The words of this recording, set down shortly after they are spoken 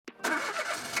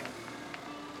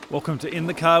Welcome to In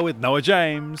the Car with Noah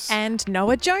James. And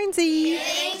Noah Jonesy.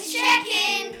 Feelings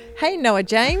check-in. Hey Noah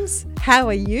James, how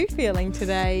are you feeling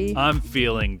today? I'm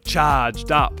feeling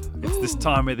charged up. It's this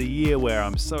time of the year where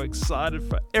I'm so excited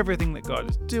for everything that God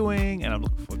is doing, and I'm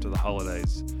looking forward to the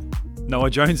holidays. Noah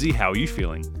Jonesy, how are you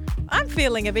feeling? I'm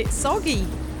feeling a bit soggy.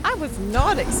 I was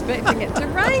not expecting it to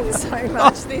rain so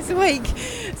much this week.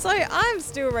 So I'm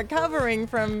still recovering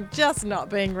from just not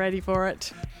being ready for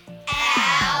it.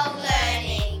 Our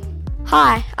learning.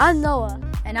 Hi, I'm Noah,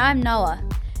 And I'm Noah.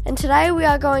 and today we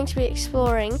are going to be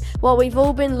exploring what we've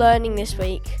all been learning this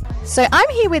week. So I'm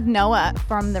here with Noah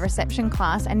from the reception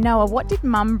class. And Noah, what did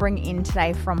Mum bring in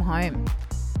today from home?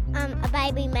 A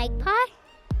baby magpie.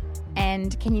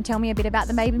 And can you tell me a bit about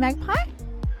the baby magpie?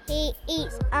 He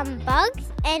eats bugs,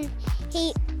 and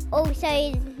he also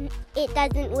it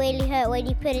doesn't really hurt when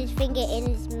you put his finger in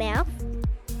his mouth.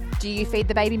 Do you feed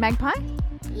the baby magpie?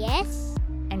 Yes,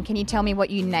 And can you tell me what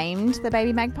you named the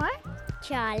baby magpie?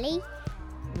 Charlie,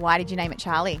 Why did you name it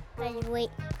Charlie?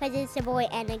 because it's a boy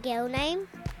and a girl name.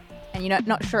 And you're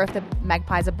not sure if the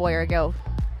magpie's a boy or a girl.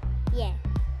 Yeah,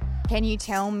 Can you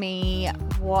tell me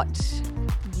what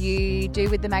you do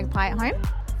with the magpie at home?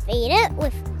 feed it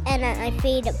and I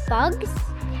feed it bugs.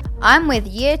 I'm with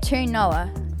Year 2 Noah.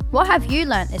 What have you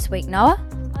learnt this week, Noah?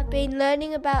 I've been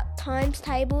learning about times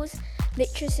tables,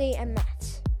 literacy and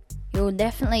maths. You'll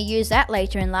definitely use that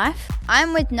later in life.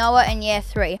 I'm with Noah in Year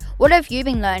 3. What have you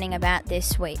been learning about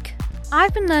this week?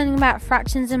 I've been learning about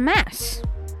fractions and maths.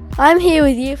 I'm here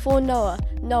with Year 4 Noah.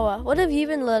 Noah, what have you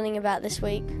been learning about this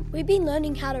week? We've been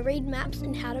learning how to read maps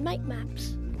and how to make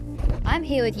maps. I'm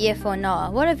here with Year 4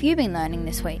 Noah. What have you been learning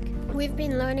this week? We've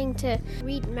been learning to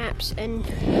read maps and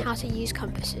how to use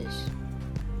compasses.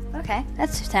 Okay, that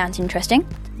sounds interesting.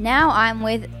 Now I'm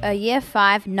with a Year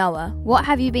 5 Noah. What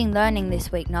have you been learning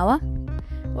this week, Noah?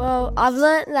 Well, I've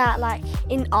learnt that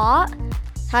in art,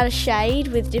 how to shade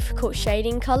with difficult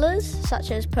shading colours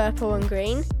such as purple and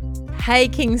green. Hey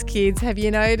King's Kids, have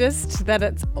you noticed that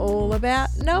it's all about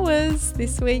Noah's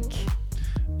this week?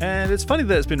 And it's funny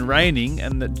that it's been raining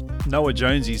and that Noah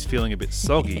Jonesy's feeling a bit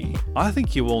soggy. I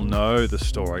think you all know the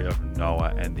story of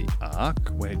Noah and the Ark,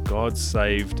 where God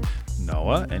saved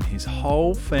Noah and his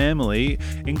whole family,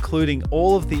 including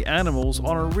all of the animals,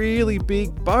 on a really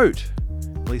big boat.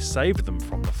 Well, he saved them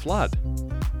from the flood.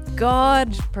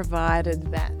 God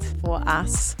provided that for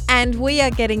us. And we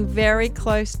are getting very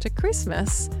close to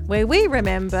Christmas, where we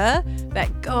remember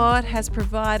that God has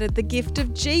provided the gift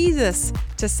of Jesus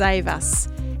to save us.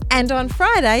 And on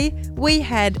Friday, we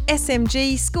had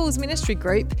SMG Schools Ministry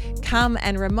Group come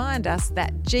and remind us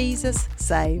that Jesus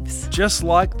saves. Just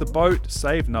like the boat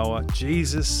saved Noah,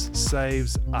 Jesus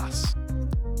saves us.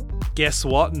 Guess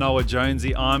what, Noah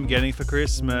Jonesy, I'm getting for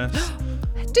Christmas?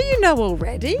 Do you know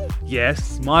already?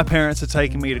 Yes, my parents are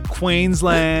taking me to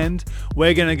Queensland.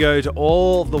 We're going to go to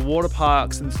all the water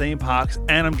parks and theme parks,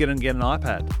 and I'm going to get an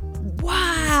iPad.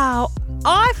 Wow,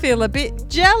 I feel a bit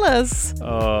jealous.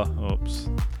 Oh, oops.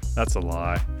 That's a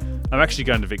lie. I'm actually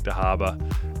going to Victor Harbour,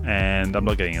 and I'm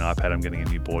not getting an iPad, I'm getting a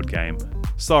new board game.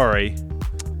 Sorry.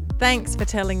 Thanks for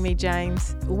telling me,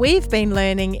 James. We've been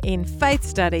learning in faith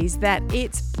studies that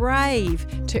it's brave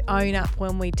to own up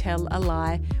when we tell a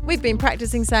lie. We've been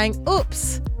practicing saying,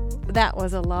 oops, that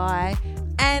was a lie,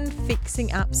 and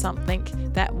fixing up something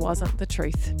that wasn't the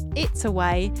truth. It's a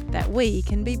way that we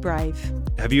can be brave.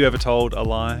 Have you ever told a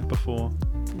lie before?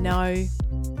 No.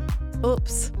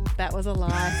 Oops, that was a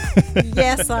lie.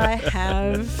 Yes, I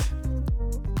have.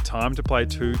 Time to play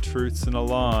Two Truths and a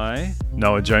Lie.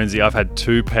 Noah Jonesy, I've had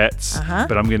 2 pets,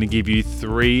 but I'm going to give you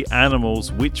 3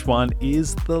 animals. Which one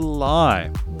is the lie?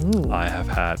 Ooh. I have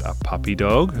had a puppy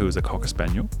dog who is a Cocker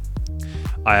Spaniel.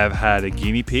 I have had a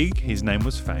guinea pig, his name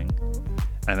was Fang.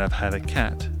 And I've had a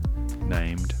cat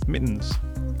named Mittens.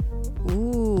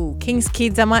 Ooh, King's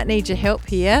Kids, I might need your help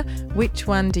here. Which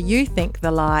one do you think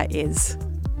the lie is?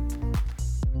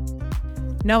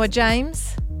 Noah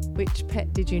James, which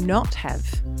pet did you not have?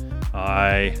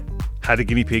 I had a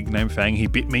guinea pig named Fang. He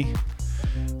bit me.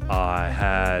 I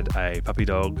had a puppy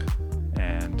dog,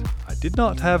 and I did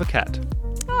not have a cat.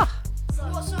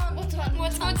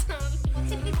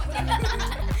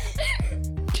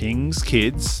 King's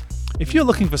Kids, if you're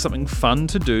looking for something fun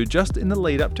to do just in the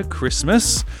lead up to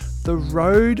Christmas, the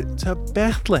Road to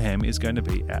Bethlehem is going to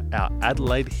be at our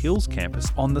Adelaide Hills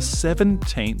campus on the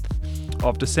 17th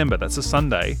of December. That's a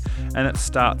Sunday, and it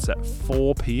starts at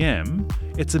 4 p.m.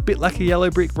 It's a bit like a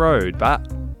Yellow Brick Road,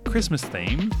 but Christmas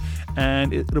themed,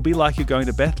 and it'll be like you're going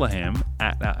to Bethlehem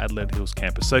at our Adelaide Hills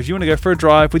campus. So if you want to go for a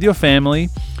drive with your family,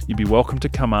 you'd be welcome to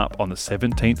come up on the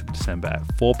 17th of December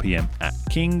at 4 p.m. at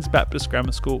King's Baptist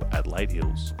Grammar School, Adelaide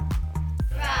Hills.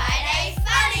 Right.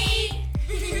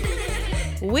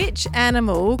 Which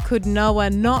animal could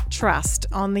Noah not trust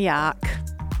on the ark?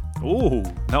 Ooh,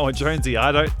 Noah Jonesy,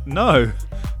 I don't know.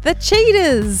 The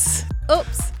cheetahs.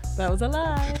 Oops, that was a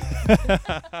lie.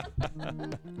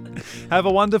 Have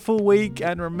a wonderful week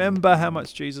and remember how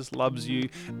much Jesus loves you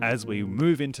as we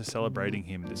move into celebrating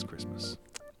him this Christmas.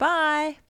 Bye.